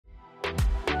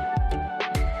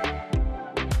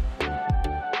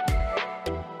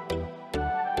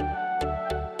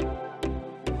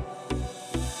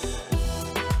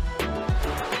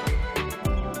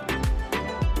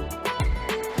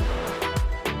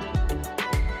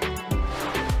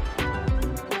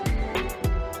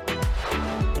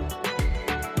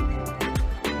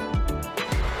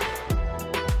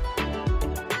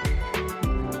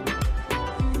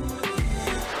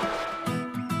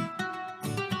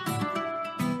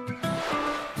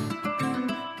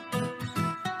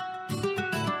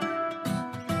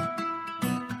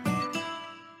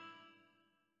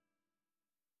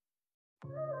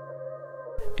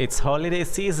It's holiday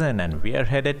season and we are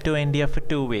headed to India for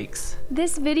 2 weeks.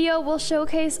 This video will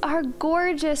showcase our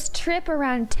gorgeous trip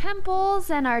around temples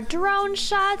and our drone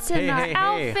shots and our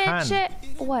outfit.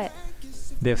 What?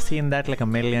 They've seen that like a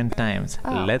million times.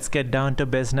 Oh. Let's get down to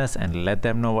business and let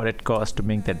them know what it costs to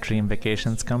make their dream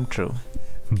vacations come true.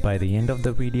 By the end of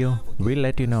the video, we'll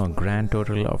let you know a grand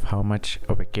total of how much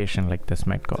a vacation like this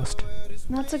might cost.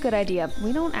 That's a good idea.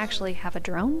 We don't actually have a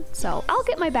drone, so I'll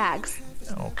get my bags.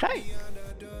 Okay.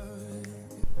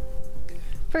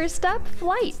 First up,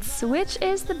 flights, which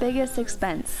is the biggest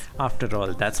expense. After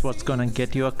all, that's what's gonna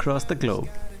get you across the globe.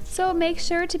 So make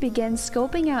sure to begin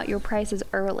scoping out your prices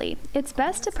early. It's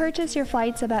best to purchase your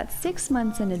flights about 6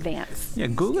 months in advance. Yeah,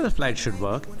 Google flight should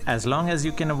work. As long as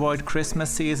you can avoid Christmas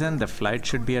season, the flight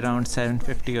should be around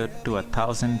 $750 to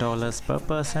 $1,000 per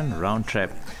person round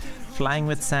trip. Flying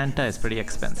with Santa is pretty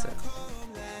expensive.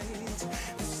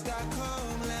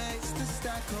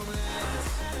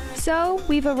 So,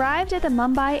 we've arrived at the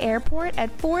Mumbai airport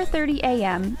at 4:30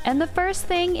 a.m. and the first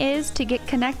thing is to get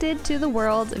connected to the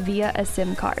world via a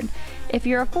SIM card. If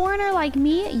you're a foreigner like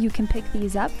me, you can pick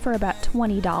these up for about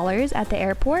 $20 at the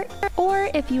airport,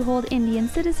 or if you hold Indian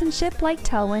citizenship like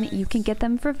Telwyn, you can get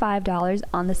them for $5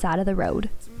 on the side of the road.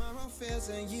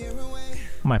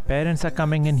 My parents are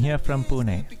coming in here from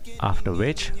Pune, after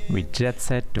which we jet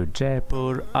set to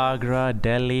Jaipur, Agra,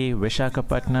 Delhi,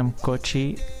 Visakhapatnam,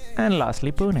 Kochi, and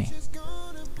lastly Pune.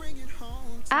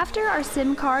 After our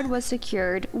SIM card was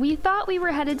secured, we thought we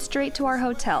were headed straight to our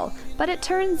hotel, but it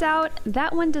turns out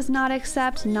that one does not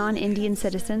accept non-Indian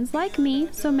citizens like me,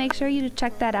 so make sure you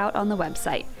check that out on the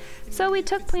website. So we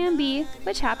took plan B,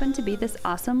 which happened to be this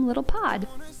awesome little pod.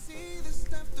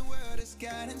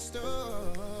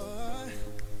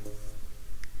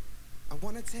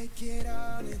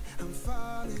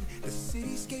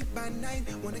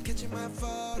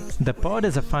 The pod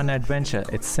is a fun adventure.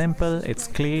 It's simple, it's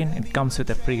clean, it comes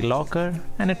with a free locker,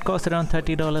 and it costs around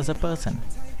 $30 a person.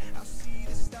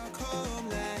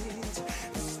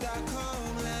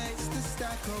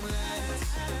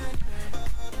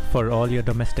 For all your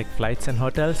domestic flights and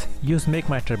hotels, use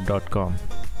MakeMyTrip.com.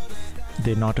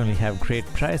 They not only have great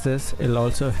prices, it'll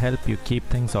also help you keep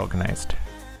things organized.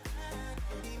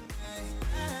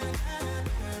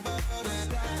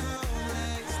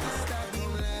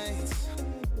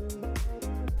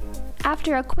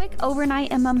 After a quick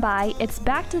overnight in Mumbai, it's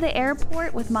back to the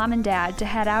airport with Mom and Dad to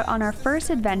head out on our first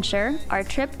adventure, our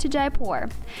trip to Jaipur.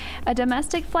 A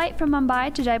domestic flight from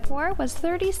Mumbai to Jaipur was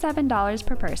 $37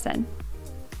 per person.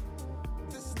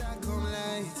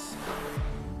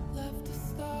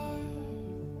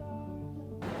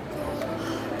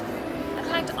 I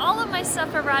packed all of my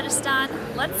stuff for Rajasthan.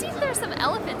 Let's see if there's some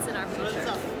elephants in our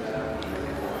future.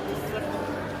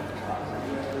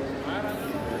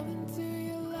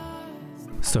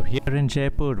 So here in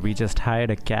Jaipur, we just hired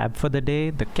a cab for the day.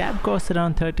 The cab cost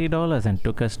around $30 and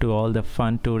took us to all the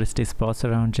fun touristy spots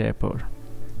around Jaipur.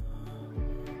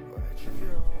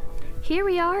 Here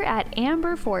we are at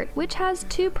Amber Fort, which has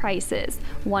two prices.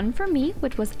 One for me,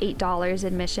 which was $8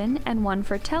 admission, and one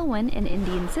for Telwyn, an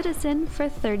Indian citizen, for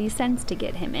 30 cents to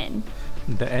get him in.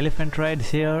 The elephant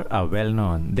rides here are well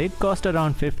known. They'd cost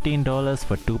around $15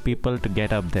 for 2 people to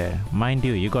get up there. Mind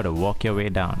you, you gotta walk your way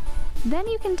down. Then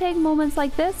you can take moments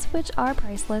like this, which are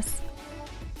priceless.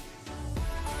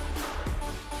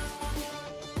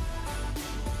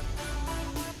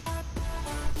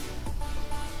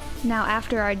 Now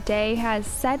after our day has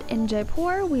set in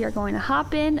Jaipur, we are going to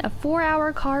hop in a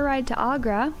 4-hour car ride to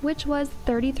Agra, which was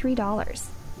 $33.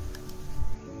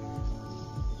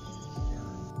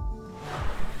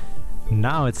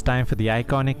 Now it's time for the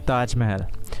iconic Taj Mahal.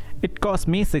 It cost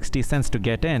me 60 cents to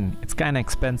get in. It's kinda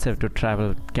expensive to travel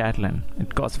with Catelyn.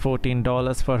 It cost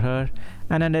 $14 for her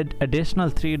and an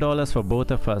additional $3 for both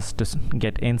of us to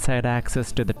get inside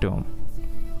access to the tomb.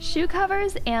 Shoe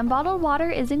covers and bottled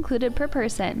water is included per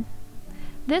person.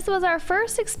 This was our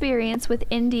first experience with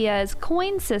India's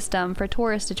coin system for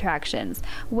tourist attractions,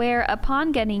 where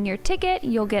upon getting your ticket,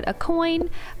 you'll get a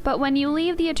coin, but when you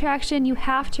leave the attraction, you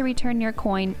have to return your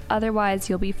coin, otherwise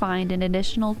you'll be fined an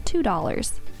additional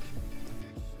 $2.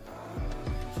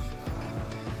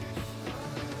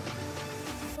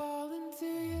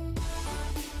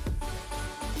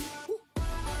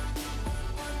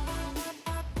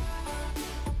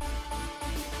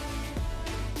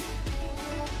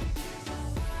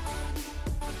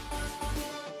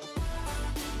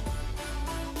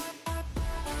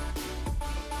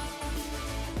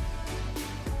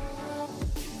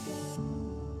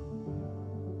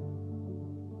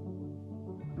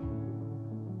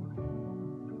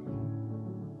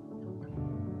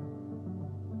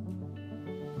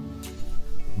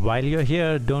 While you're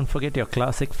here, don't forget your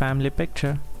classic family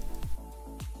picture.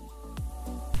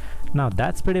 Now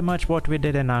that's pretty much what we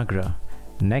did in Agra.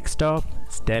 Next stop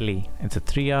is Delhi. It's a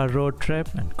 3-hour road trip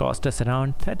and cost us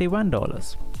around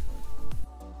 $31.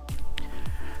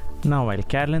 Now while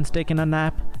Carolyn's taking a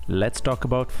nap, let's talk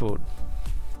about food.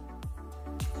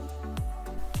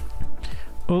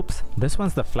 Oops, this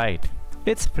one's the flight.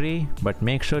 It's free, but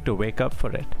make sure to wake up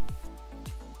for it.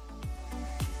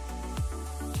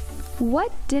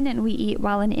 What didn't we eat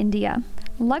while in India?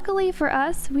 Luckily for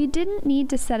us, we didn't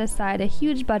need to set aside a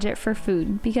huge budget for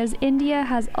food because India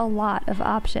has a lot of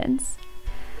options.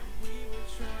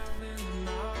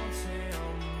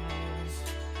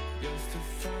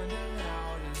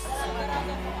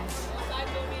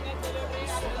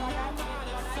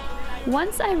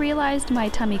 Once I realized my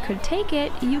tummy could take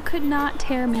it, you could not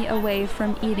tear me away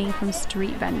from eating from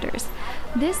street vendors.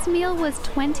 This meal was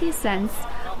 20 cents,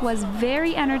 was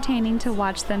very entertaining to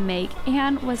watch them make,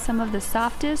 and was some of the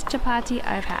softest chapati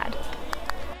I've had.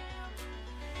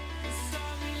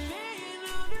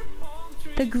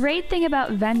 The great thing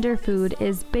about vendor food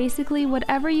is basically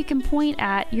whatever you can point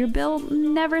at, your bill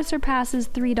never surpasses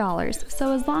 $3.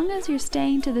 So as long as you're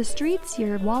staying to the streets,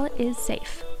 your wallet is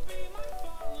safe.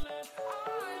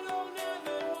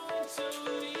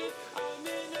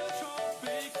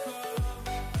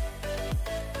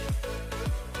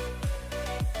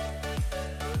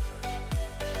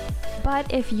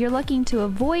 But if you're looking to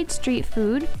avoid street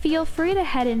food, feel free to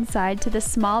head inside to the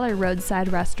smaller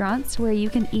roadside restaurants where you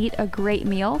can eat a great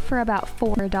meal for about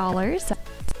 $4.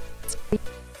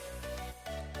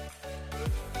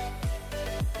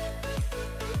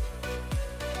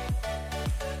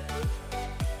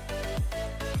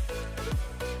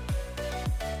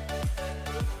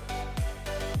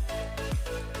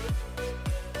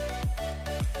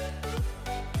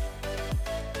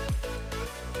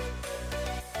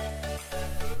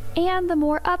 And the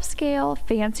more upscale,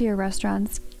 fancier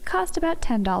restaurants cost about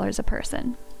 $10 a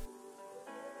person.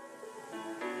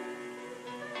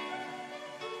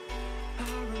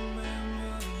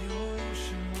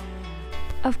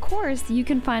 Of course, you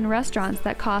can find restaurants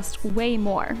that cost way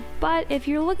more, but if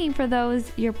you're looking for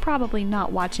those, you're probably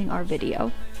not watching our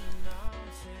video.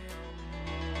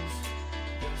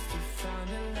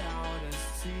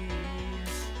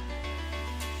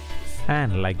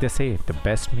 And like they say, the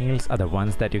best meals are the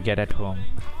ones that you get at home.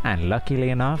 And luckily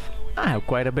enough, I have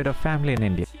quite a bit of family in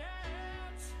India.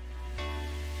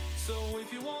 So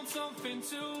if you want something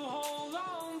to hold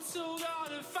on to,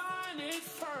 gotta find it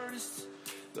first.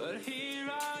 But here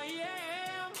I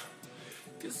am,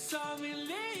 'cause I've been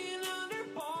laying under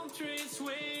palm trees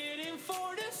waiting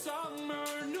for the summer,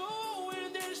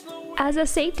 knowing there's no. As a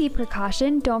safety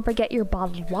precaution, don't forget your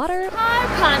bottled water. Har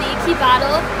pani ki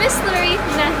bottle, Bisleri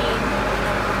nahi.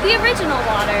 The original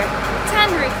water, 10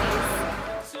 rupees.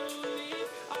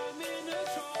 I'm in a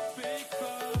tropic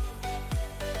club.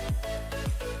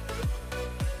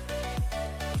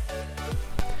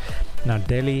 Now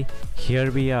Delhi,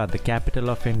 here we are, the capital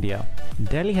of India.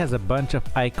 Delhi has a bunch of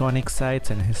iconic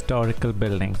sites and historical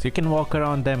buildings. You can walk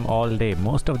around them all day.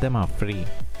 Most of them are free.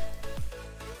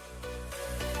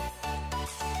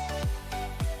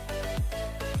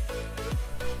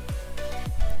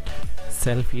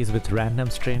 Selfies with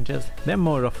random strangers, they're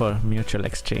more of a mutual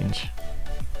exchange.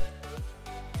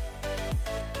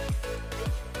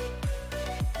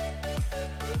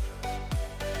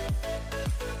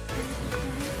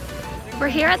 We're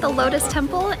here at the Lotus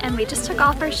Temple and we just took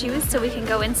off our shoes so we can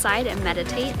go inside and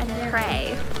meditate and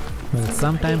pray. Well,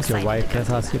 sometimes your wife does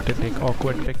ask you to take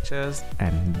awkward pictures,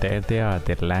 and there they are,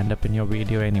 they land up in your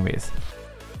video anyways.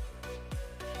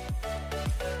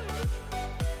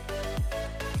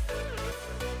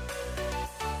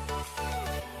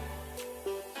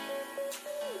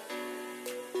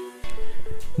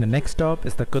 The next stop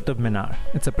is the Qutub Minar.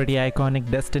 It's a pretty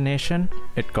iconic destination.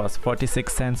 It costs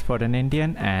 46 cents for an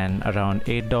Indian and around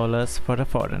 $8 for a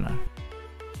foreigner.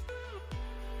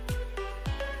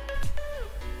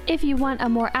 If you want a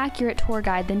more accurate tour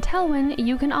guide than Telwyn,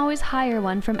 you can always hire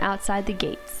one from outside the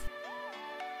gates.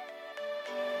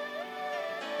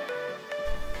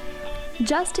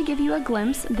 Just to give you a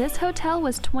glimpse, this hotel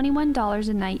was $21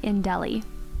 a night in Delhi.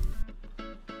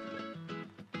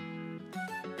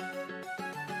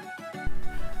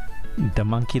 The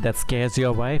monkey that scares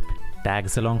your wife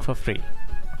tags along for free.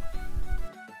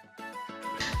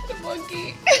 The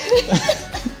monkey.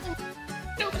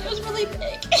 No, but it was really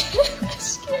big. I'm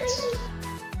scared.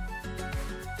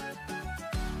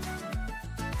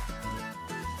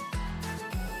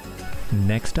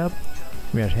 Next up,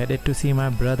 we are headed to see my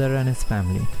brother and his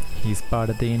family. He's part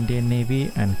of the Indian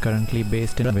Navy and currently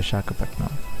based in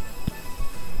Visakhapatnam.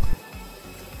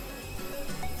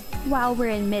 While we're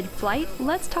in mid-flight,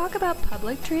 let's talk about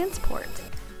public transport.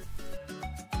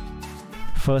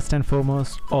 First and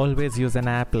foremost, always use an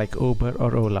app like Uber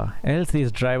or Ola, else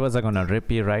these drivers are gonna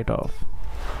rip you right off.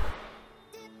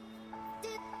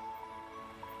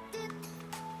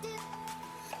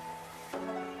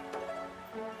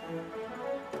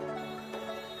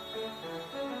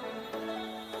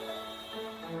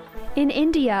 In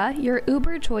India, your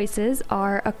Uber choices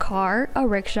are a car, a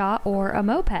rickshaw, or a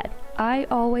moped. I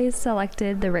always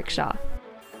selected the rickshaw.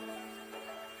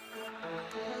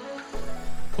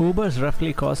 Ubers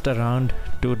roughly cost around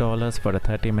 $2 for a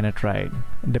 30-minute ride.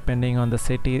 Depending on the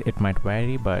city, it might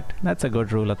vary, but that's a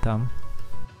good rule of thumb.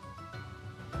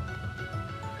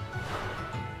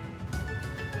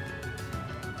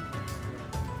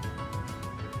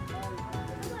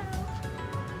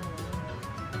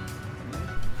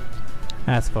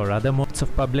 As for other modes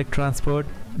of public transport,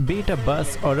 be it a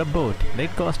bus or a boat, they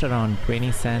cost around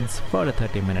 20 cents for a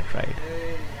 30-minute ride.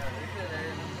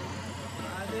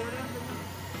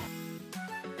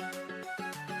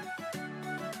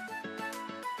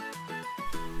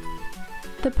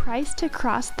 The price to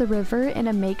cross the river in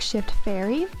a makeshift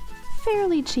ferry?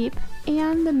 Fairly cheap,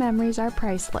 and the memories are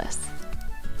priceless.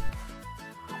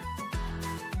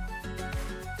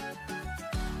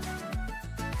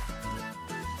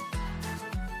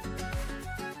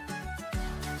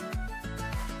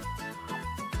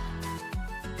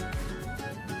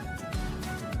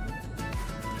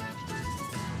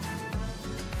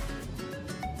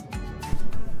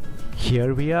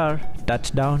 Here we are,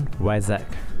 touchdown, Vizag.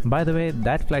 By the way,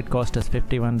 that flight cost us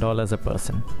 $51 a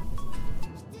person.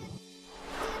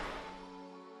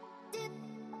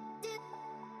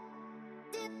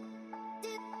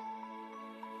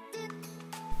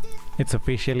 It's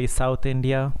officially South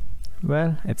India.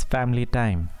 Well, it's family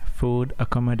time. Food,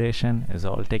 accommodation is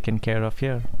all taken care of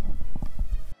here.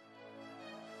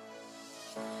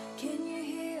 Can you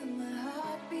hear my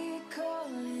heartbeat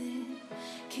calling?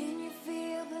 Can you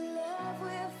feel the love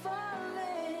we're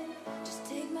falling? Just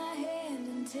take my hand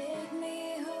and take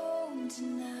me home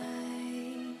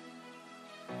tonight.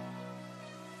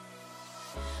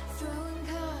 Throwing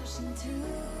caution to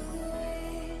the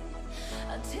wind.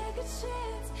 I'll take a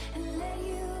chance and let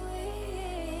you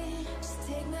in. Just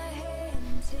take my hand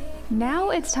and take. Now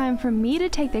it's time for me to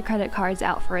take the credit cards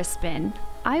out for a spin.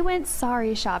 I went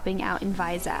sari shopping out in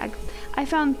Vizag. I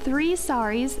found 3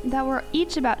 saris that were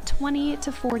each about $20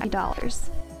 to $40.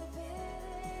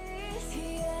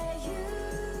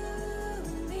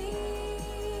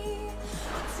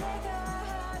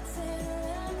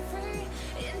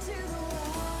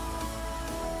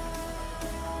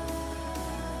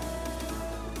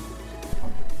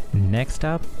 Next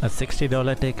up, a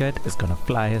 $60 ticket is gonna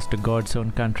fly us to God's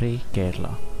own country,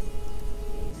 Kerala.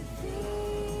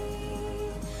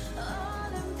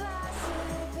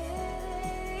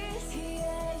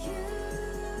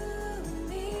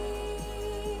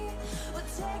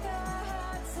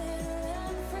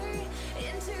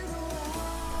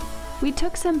 We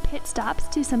took some pit stops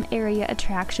to some area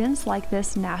attractions like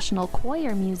this National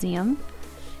Choir Museum,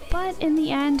 but in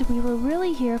the end we were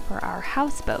really here for our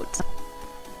houseboat.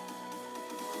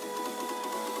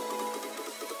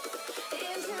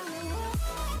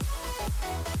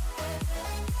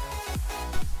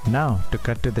 Now, to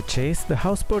cut to the chase, the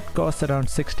houseboat costs around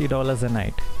 $60 a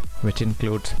night, which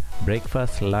includes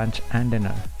breakfast, lunch and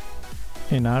dinner.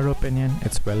 In our opinion,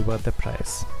 it's well worth the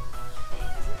price.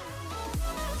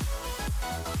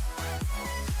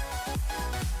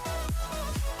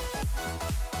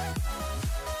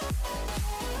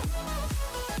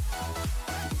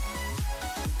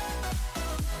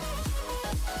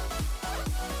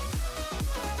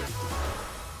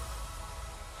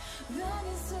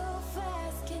 Running so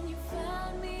fast, can you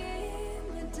find me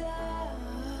in the dark?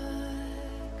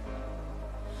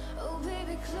 Oh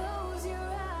baby, close your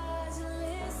eyes and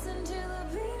listen to the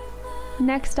beat of my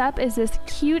Next up is this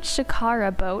cute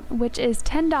Shikara boat, which is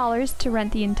 $10 to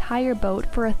rent the entire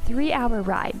boat for a 3-hour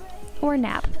ride. Or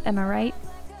nap, am I right?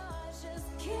 gosh,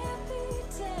 just can't be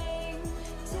tamed.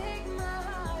 Take my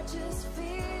heart, just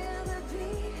feel the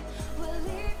beat. We'll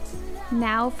leave tonight.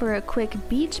 Now for a quick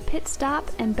beach pit stop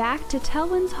and back to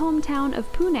Telwyn's hometown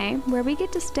of Pune, where we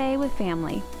get to stay with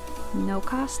family. No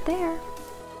cost there.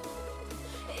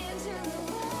 Into the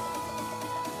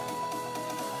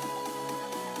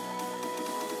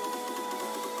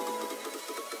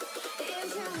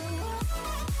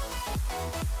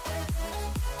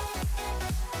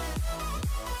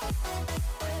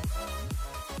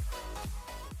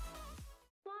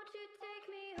Won't you take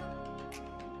me home?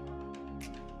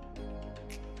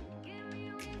 Give me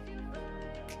with your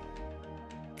vibe.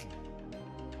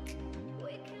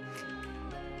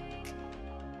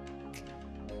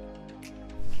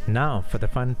 Now for the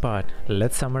fun part,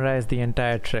 let's summarize the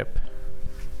entire trip.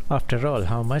 After all,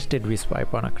 how much did we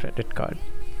swipe on a credit card?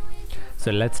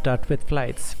 So let's start with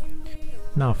flights.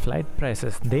 Now flight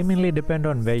prices, they mainly depend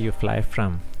on where you fly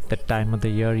from, the time of the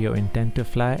year you intend to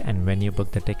fly, and when you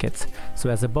book the tickets. So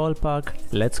as a ballpark,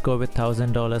 let's go with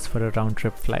 $1,000 for a round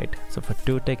trip flight. So for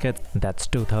 2 tickets, that's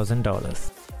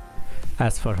 $2,000.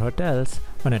 As for hotels,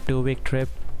 on a 2-week trip,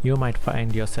 you might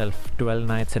find yourself 12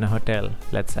 nights in a hotel.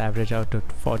 Let's average out to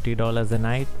 $40 a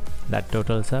night. That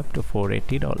totals up to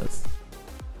 $480.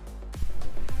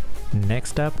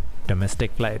 Next up,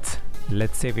 domestic flights.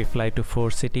 Let's say we fly to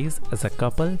 4 cities as a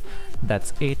couple.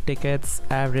 That's 8 tickets,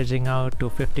 averaging out to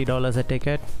 $50 a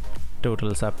ticket.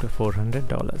 Totals up to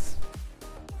 $400.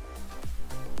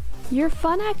 Your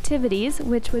fun activities,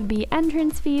 which would be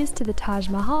entrance fees to the Taj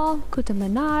Mahal, Qutub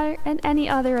Minar, and any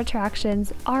other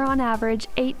attractions, are on average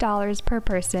 $8 per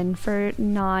person for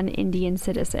non-Indian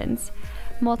citizens.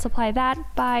 Multiply that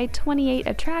by 28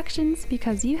 attractions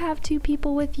because you have 2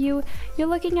 people with you, you're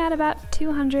looking at about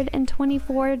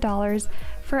 $224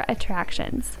 for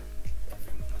attractions.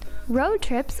 Road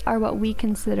trips are what we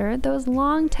consider those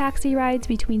long taxi rides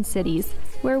between cities.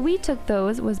 Where we took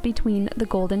those was between the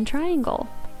Golden Triangle.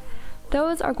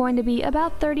 Those are going to be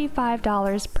about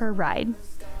 $35 per ride,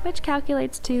 which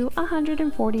calculates to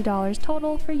 $140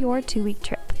 total for your 2-week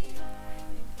trip.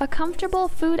 A comfortable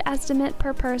food estimate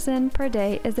per person per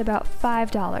day is about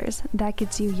 $5. That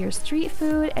gets you your street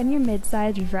food and your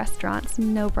mid-sized restaurants,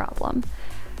 no problem.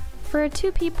 For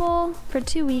 2 people, for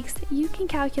 2 weeks, you can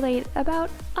calculate about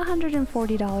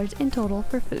 $140 in total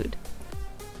for food.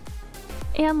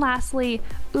 And lastly,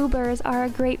 Ubers are a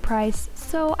great price,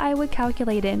 so I would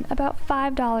calculate in about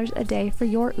 $5 a day for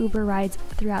your Uber rides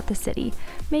throughout the city,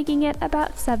 making it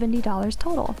about $70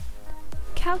 total.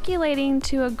 Calculating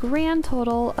to a grand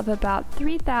total of about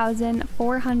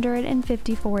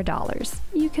 $3,454.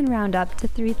 You can round up to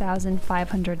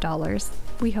 $3,500.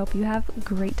 We hope you have a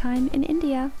great time in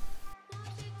India.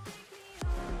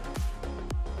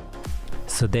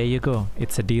 So there you go,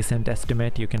 it's a decent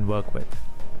estimate you can work with.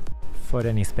 For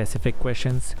any specific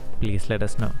questions, please let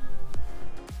us know.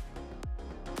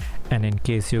 And in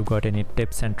case you've got any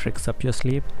tips and tricks up your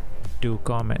sleeve, do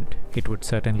comment. It would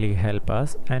certainly help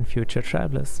us and future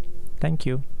travelers. Thank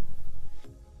you.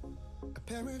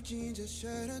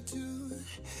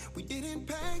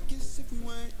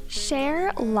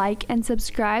 Share, like, and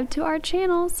subscribe to our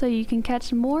channel so you can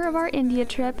catch more of our India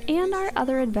trip and our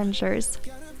other adventures.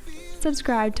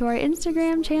 Subscribe to our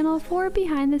Instagram channel for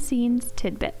behind-the-scenes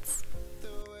tidbits.